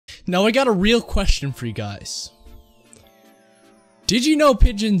Now I got a real question for you guys. Did you know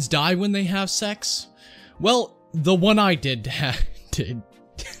pigeons die when they have sex? Well, the one I did did.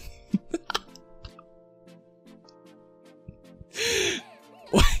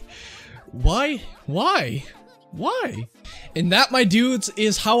 Why? Why? Why? And that, my dudes,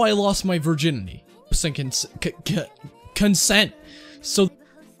 is how I lost my virginity. Consent. So.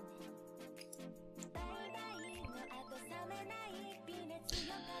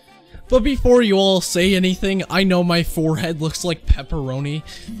 But before you all say anything, I know my forehead looks like pepperoni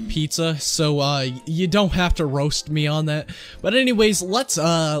pizza, so you don't have to roast me on that. But anyways, let's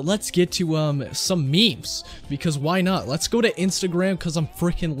get to some memes, because why not? Let's go to Instagram, because I'm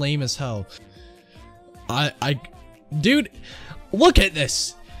freaking lame as hell. Dude, look at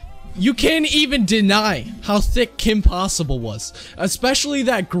this. You can't even deny how thick Kim Possible was. Especially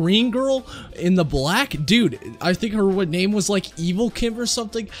that green girl in the black. Dude, I think her name was like Evil Kim or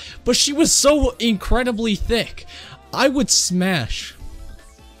something. But she was so incredibly thick. I would smash.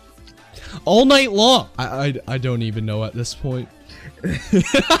 All night long. I don't even know at this point.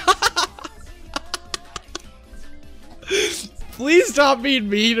 Please stop being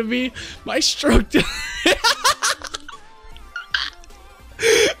mean to me. My stroke...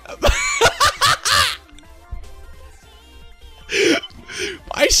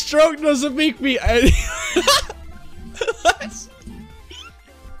 My stroke doesn't make me any.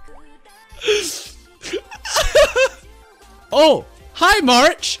 Oh, hi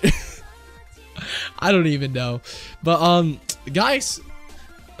March. I don't even know, but guys,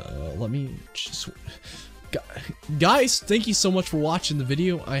 let me just. Guys, thank you so much for watching the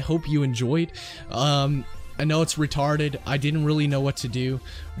video. I hope you enjoyed. I know it's retarded. I didn't really know what to do.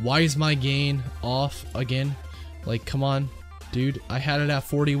 Why is my gain off again? Like, come on, dude. I had it at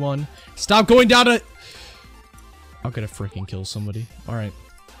 41. Stop going down to... I'm gonna freaking kill somebody. Alright.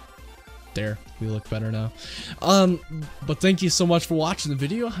 There. We look better now. But thank you so much for watching the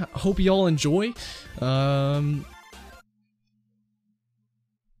video. Hope you all enjoy. What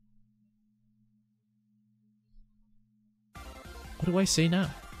do I say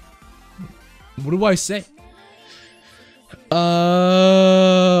now? What do I say?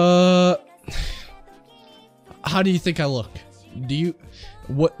 How do you think I look? Do you,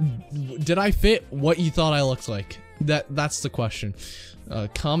 did I fit what you thought I looked like? That's the question.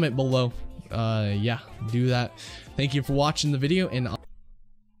 Comment below. Yeah, do that. Thank you for watching the video, and